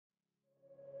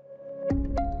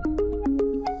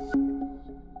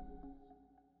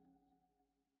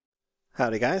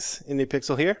Howdy guys,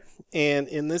 IndiePixel here, and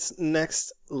in this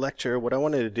next lecture what I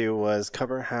wanted to do was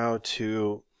cover how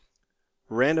to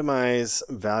randomize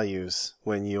values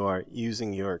when you are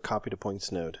using your copy to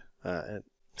points node,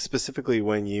 specifically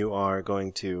when you are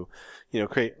going to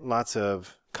create lots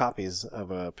of copies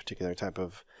of a particular type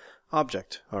of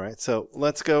object. Alright, so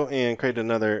let's go and create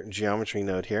another geometry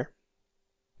node here,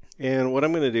 and what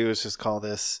I'm going to do is just call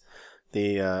this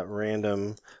the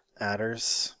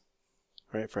RandomAttrs,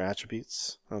 right, for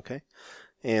attributes. Okay,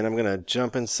 and I'm going to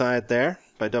jump inside there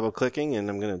by double clicking, and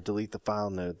I'm going to delete the file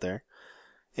node there.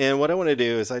 And what I want to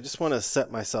do is I just want to set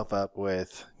myself up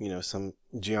with some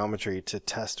geometry to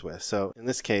test with. So in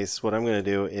this case what I'm going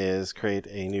to do is create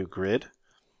a new grid.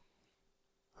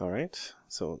 Alright,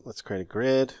 so let's create a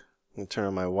grid. I'm going to turn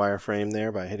on my wireframe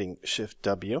there by hitting Shift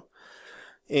W,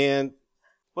 and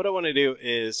what I want to do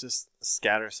is just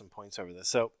scatter some points over this.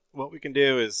 So what we can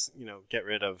do is, get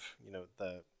rid of,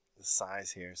 the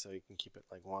size here. So you can keep it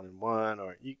like 1 and 1,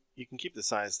 or you can keep the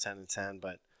size 10 and 10,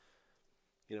 but,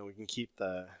 we can keep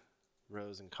the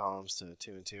rows and columns to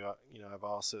 2 and 2. I've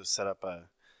also set up a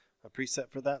preset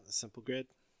for that, the simple grid,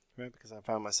 right? Because I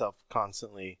found myself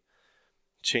constantly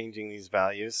changing these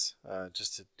values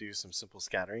just to do some simple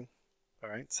scattering. All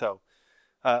right, so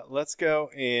let's go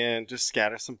and just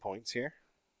scatter some points here.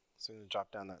 So I'm going to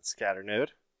drop down that scatter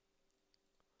node.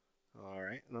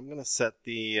 Alright, and I'm going to set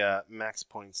the max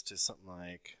points to something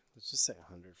like, let's just say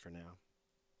 100 for now.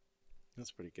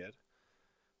 That's pretty good.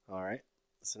 Alright,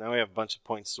 so now we have a bunch of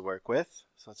points to work with.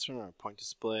 So let's turn on our point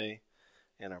display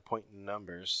and our point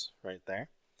numbers right there.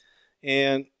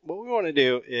 And what we want to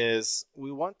do is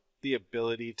we want the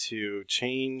ability to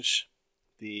change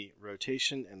the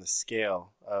rotation and the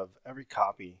scale of every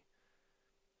copy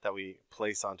that we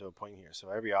place onto a point here. So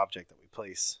every object that we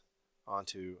place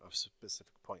onto a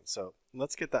specific point. So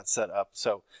let's get that set up.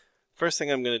 So first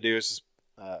thing I'm going to do is just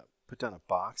put down a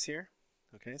box here.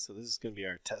 Okay, so this is going to be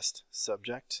our test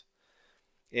subject,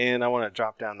 and I want to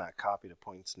drop down that copy to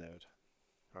points node.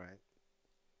 All right,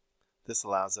 this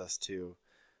allows us to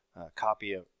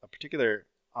copy a particular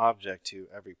object to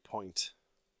every point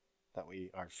that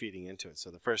we are feeding into it. So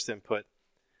the first input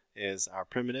is our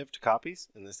primitive to copies,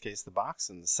 in this case the box,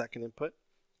 and the second input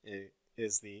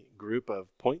is the group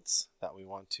of points that we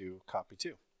want to copy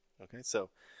to. Okay, so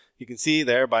you can see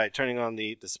there by turning on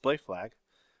the display flag,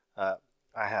 I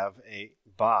have a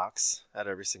box at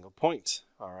every single point.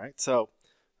 All right, so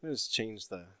I'm going to just change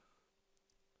the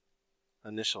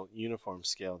initial uniform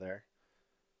scale there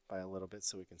by a little bit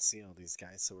so we can see all these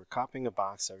guys. So we're copying a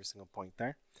box to every single point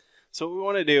there. So what we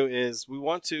want to do is we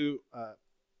want to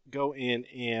go in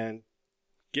and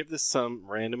give this some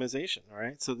randomization. All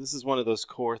right, so this is one of those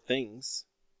core things,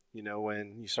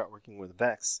 when you start working with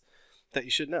Vex, that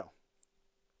you should know.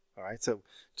 All right, so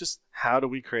just how do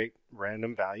we create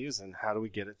random values and how do we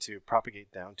get it to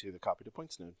propagate down to the copy to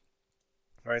points node?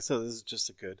 All right, so this is just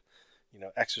a good,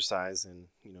 exercise in,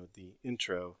 the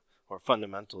intro or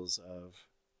fundamentals of,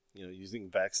 using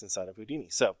Vex inside of Houdini.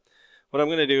 So what I'm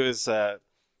going to do is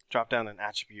drop down an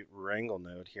attribute wrangle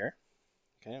node here.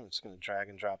 Okay, I'm just going to drag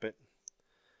and drop it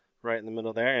right in the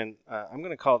middle there, and I'm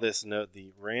going to call this node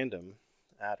the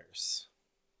RandomAttrs.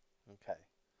 Okay,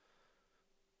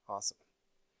 awesome.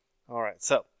 All right,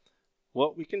 so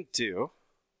what we can do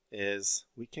is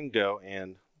we can go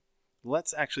and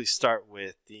let's actually start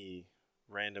with the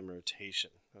random rotation.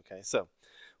 Okay, so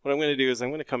what I'm going to do is I'm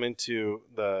going to come into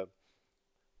the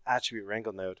attribute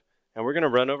wrangle node, and we're going to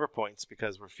run over points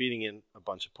because we're feeding in a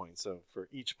bunch of points. So for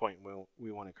each point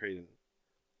we want to create a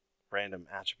random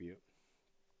attribute.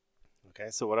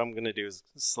 Okay, so what I'm going to do is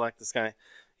select this guy,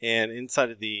 and inside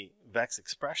of the Vex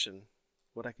expression,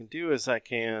 what I can do is I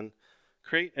can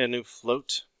create a new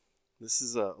float. This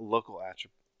is a local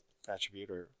attribute,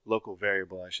 or local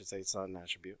variable, I should say. It's not an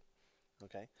attribute.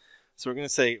 Okay, so we're going to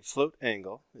say float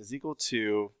angle is equal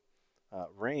to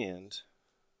rand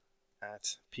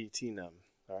at ptnum.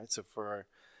 All right, so for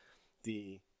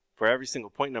every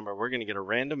single point number, we're going to get a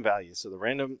random value. So the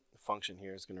random function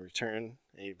here is going to return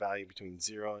a value between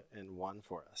 0 and 1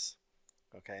 for us.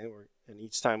 Okay, and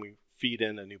each time we feed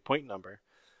in a new point number,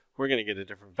 we're going to get a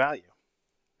different value.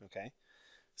 Okay,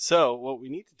 so what we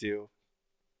need to do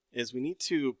is we need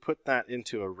to put that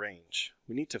into a range.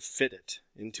 We need to fit it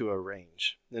into a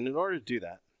range. And in order to do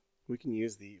that, we can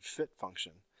use the fit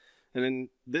function. And in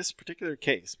this particular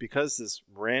case, because this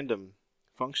random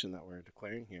function that we're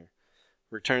declaring here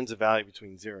returns a value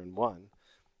between 0 and 1,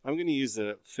 I'm going to use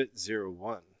the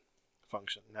fit01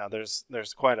 function. Now there's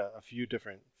quite a few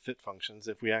different fit functions.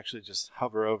 If we actually just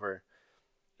hover over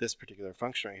this particular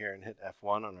function right here and hit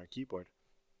F1 on our keyboard,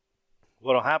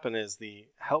 what will happen is the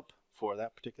help for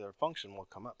that particular function will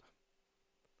come up.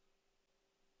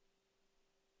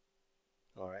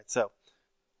 All right, so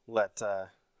let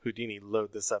Houdini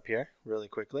load this up here really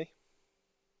quickly,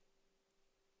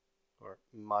 or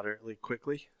moderately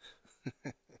quickly.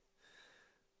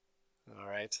 All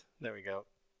right, there we go.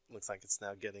 Looks like it's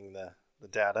now getting the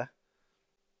data.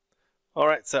 All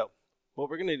right, so what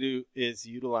we're going to do is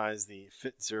utilize the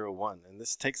fit01, and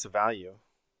this takes a value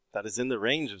that is in the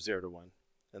range of 0 to 1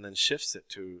 and then shifts it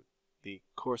to the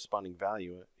corresponding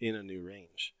value in a new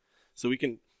range. So we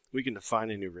can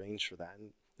define a new range for that.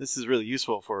 And this is really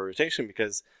useful for rotation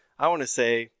because I want to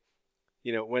say,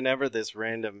 you know, whenever this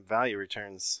random value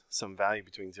returns some value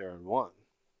between 0 and 1,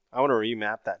 I want to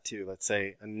remap that to, let's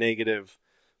say, a negative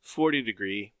 40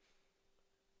 degree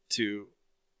to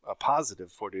a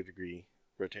positive 40 degree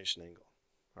rotation angle.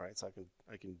 All right, so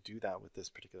I can do that with this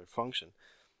particular function.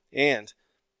 And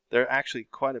there are actually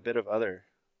quite a bit of other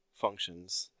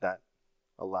functions that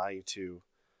allow you to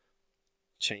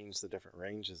change the different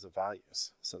ranges of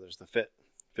values. So there's the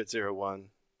fit01,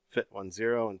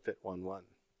 fit10, and fit11.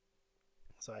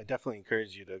 So I definitely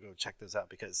encourage you to go check those out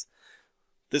because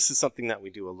this is something that we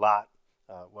do a lot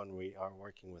when we are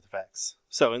working with Vex.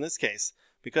 So in this case,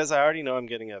 because I already know I'm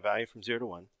getting a value from 0 to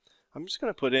 1, I'm just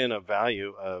going to put in a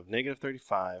value of negative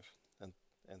 35 and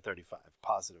 35,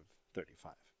 positive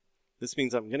 35. This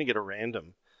means I'm going to get a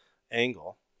random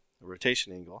angle, a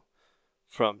rotation angle,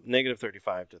 from negative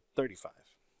 35 to 35.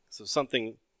 So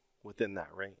something within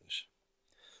that range.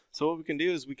 So what we can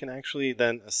do is we can actually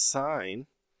then assign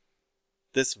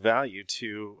this value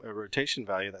to a rotation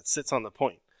value that sits on the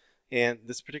point. And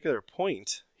this particular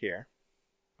point here,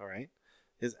 all right,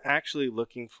 is actually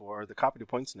looking for, the copy to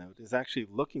points node is actually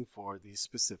looking for these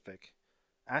specific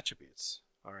attributes,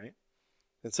 all right?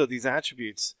 And so these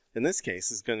attributes, in this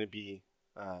case, is going to be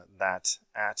that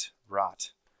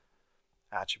 @rot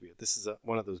attribute. This is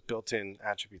one of those built-in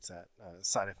attributes that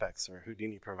SideFX or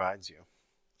Houdini provides you.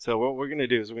 So what we're going to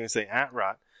do is we're going to say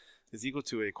 @rot is equal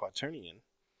to a quaternion.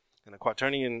 And a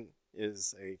quaternion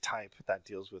is a type that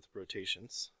deals with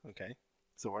rotations, okay?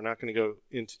 So we're not going to go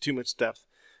into too much depth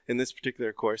in this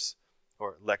particular course,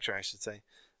 or lecture I should say,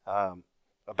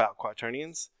 about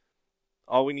quaternions.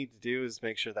 All we need to do is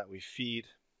make sure that we feed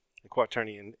the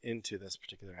quaternion into this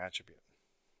particular attribute.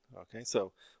 Okay,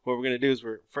 so what we're going to do is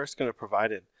we're first going to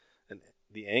provide it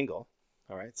the angle,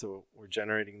 all right? So we're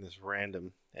generating this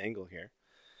random angle here.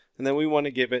 And then we want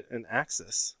to give it an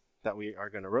axis that we are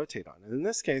going to rotate on. And in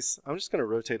this case, I'm just going to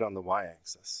rotate on the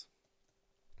y-axis.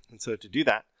 And so to do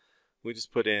that, we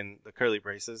just put in the curly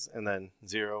braces and then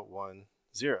 0, 1,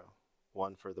 0,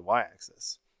 1 for the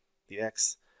y-axis. The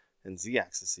x and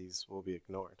z-axes will be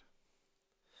ignored.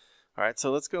 All right,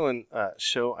 so let's go and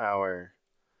show our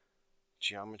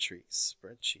geometry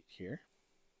spreadsheet here.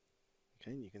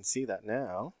 Okay, and you can see that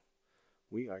now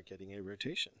we are getting a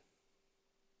rotation.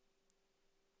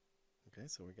 Okay,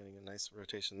 so we're getting a nice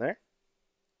rotation there.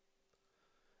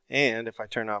 And if I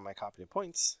turn on my copy to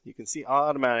points, you can see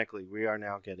automatically we are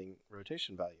now getting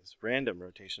rotation values, random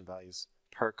rotation values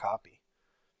per copy.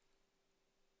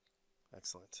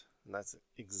 Excellent. And that's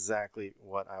exactly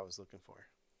what I was looking for.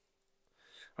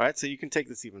 All right, so you can take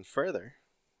this even further.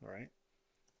 All right.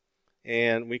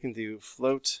 And we can do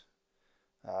float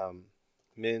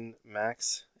min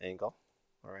max angle.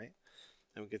 All right.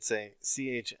 And we could say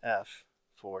CHF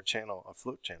for channel, a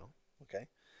float channel. Okay.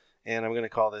 And I'm going to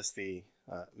call this the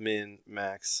min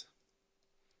max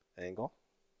angle.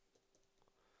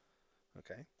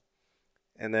 Okay.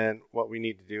 And then what we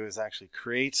need to do is actually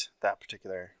create that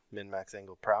particular min max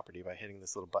angle property by hitting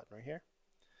this little button right here.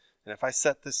 And if I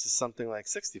set this to something like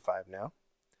 65 now,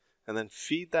 and then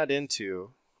feed that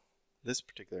into this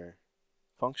particular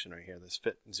function right here, this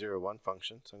fit01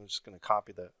 function. So I'm just going to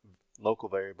copy the local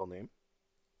variable name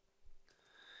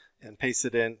and paste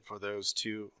it in for those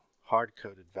two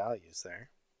hard-coded values there.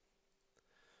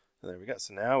 And there we go.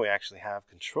 So now we actually have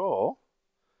control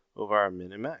over our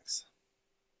min and max.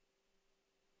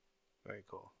 Very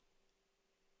cool.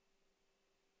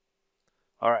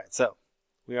 All right, so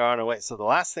we are on our way. So the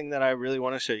last thing that I really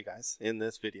want to show you guys in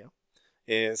this video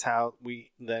is how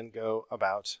we then go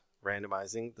about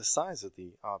randomizing the size of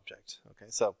the object. Okay,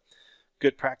 so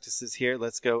good practices here.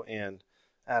 Let's go and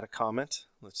add a comment.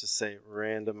 Let's just say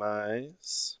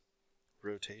randomize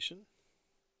rotation,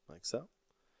 like so.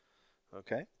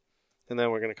 Okay, and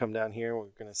then we're going to come down here. We're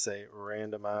going to say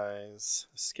randomize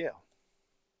scale.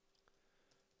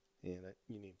 And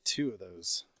you need two of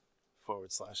those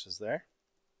forward slashes there.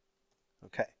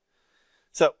 Okay,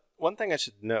 so one thing I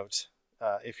should note,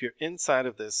 if you're inside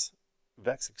of this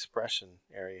Vex expression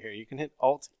area here, you can hit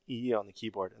Alt-E on the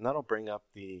keyboard, and that'll bring up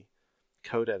the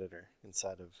code editor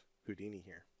inside of Houdini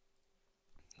here.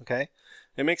 Okay,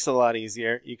 it makes it a lot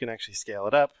easier. You can actually scale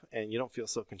it up, and you don't feel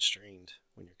so constrained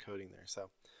when you're coding there. So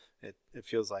it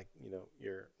feels like, you know,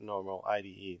 your normal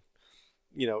IDE.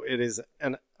 You know, it is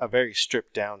a very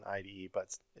stripped down IDE,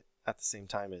 but at the same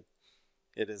time,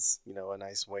 it is, you know, a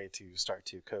nice way to start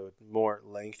to code more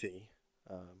lengthy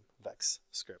Vex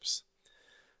scripts.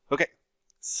 Okay,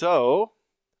 so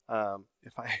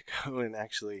if I go and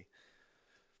actually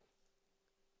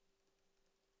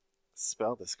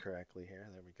spell this correctly here,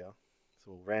 there we go.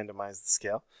 So we'll randomize the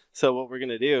scale. So what we're going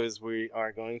to do is we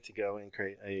are going to go and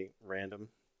create a random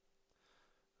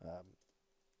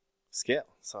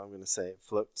scale. So I'm going to say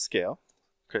float scale,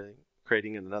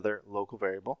 creating another local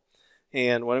variable.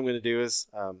 And what I'm going to do is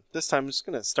this time I'm just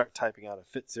going to start typing out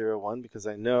a fit01 because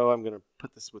I know I'm going to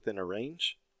put this within a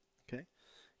range. Okay,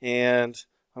 and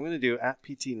I'm going to do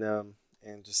 @ptnum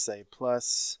and just say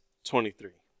plus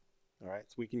 23. All right,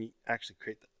 so we can actually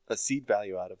create a seed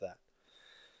value out of that.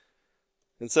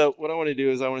 And so what I want to do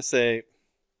is I want to say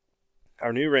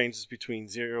our new range is between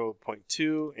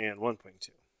 0.2 and 1.2.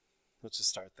 Let's just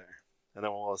start there. And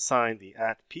then we'll assign the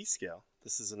 @pscale.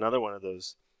 This is another one of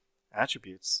those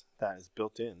attributes that is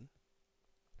built in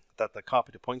that the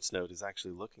copy to points node is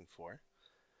actually looking for.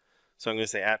 So I'm going to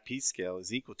say @pscale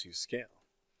is equal to scale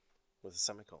with a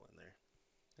semicolon there,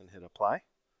 and hit apply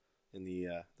in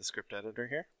the script editor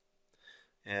here.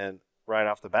 And right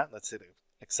off the bat, let's hit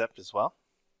accept as well.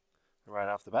 And right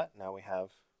off the bat, now we have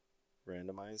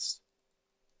randomized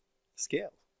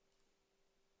scale.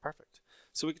 Perfect.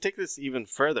 So we can take this even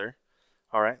further.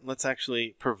 All right, let's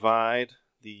actually provide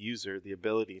the user the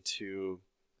ability to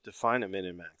define a min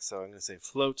and max. So I'm going to say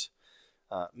float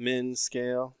min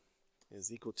scale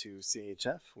is equal to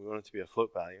CHF. We want it to be a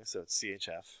float value, so it's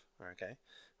CHF. Okay,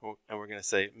 and we're going to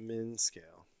say min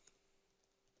scale,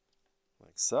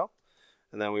 like so.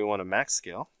 And then we want a max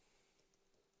scale.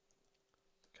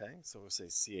 Okay, so we'll say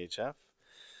CHF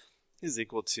is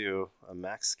equal to a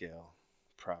max scale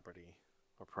property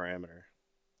or parameter,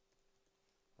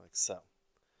 like so.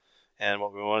 And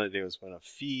what we want to do is we're going to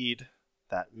feed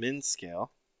that min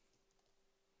scale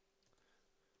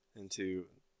into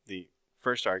the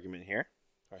first argument here,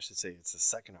 or I should say it's the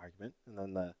second argument, and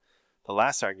then the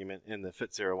last argument in the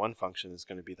fit01 function is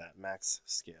going to be that max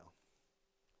scale,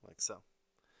 like so.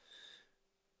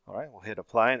 All right, we'll hit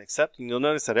apply and accept, and you'll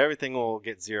notice that everything will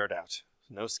get zeroed out.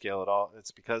 No scale at all.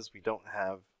 It's because we don't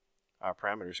have our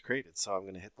parameters created. So I'm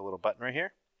going to hit the little button right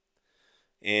here.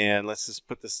 And let's just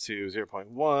put this to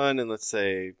 0.1 and let's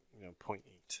say 0.8.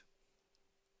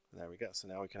 There we go. So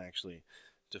now we can actually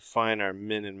define our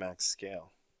min and max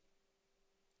scale.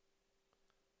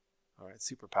 All right,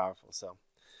 super powerful. So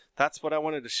that's what I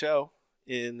wanted to show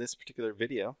in this particular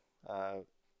video.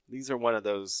 These are one of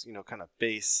those kind of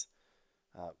base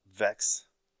Vex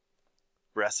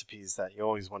recipes that you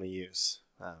always want to use.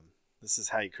 This is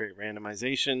how you create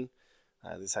randomization.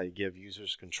 This is how you give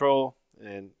users control,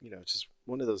 and it's just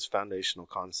one of those foundational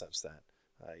concepts that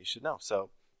you should know. So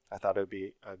I thought it would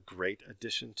be a great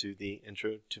addition to the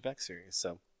Intro to Vex series.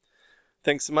 So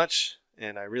thanks so much,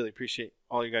 and I really appreciate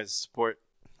all you guys' support.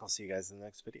 I'll see you guys in the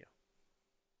next video.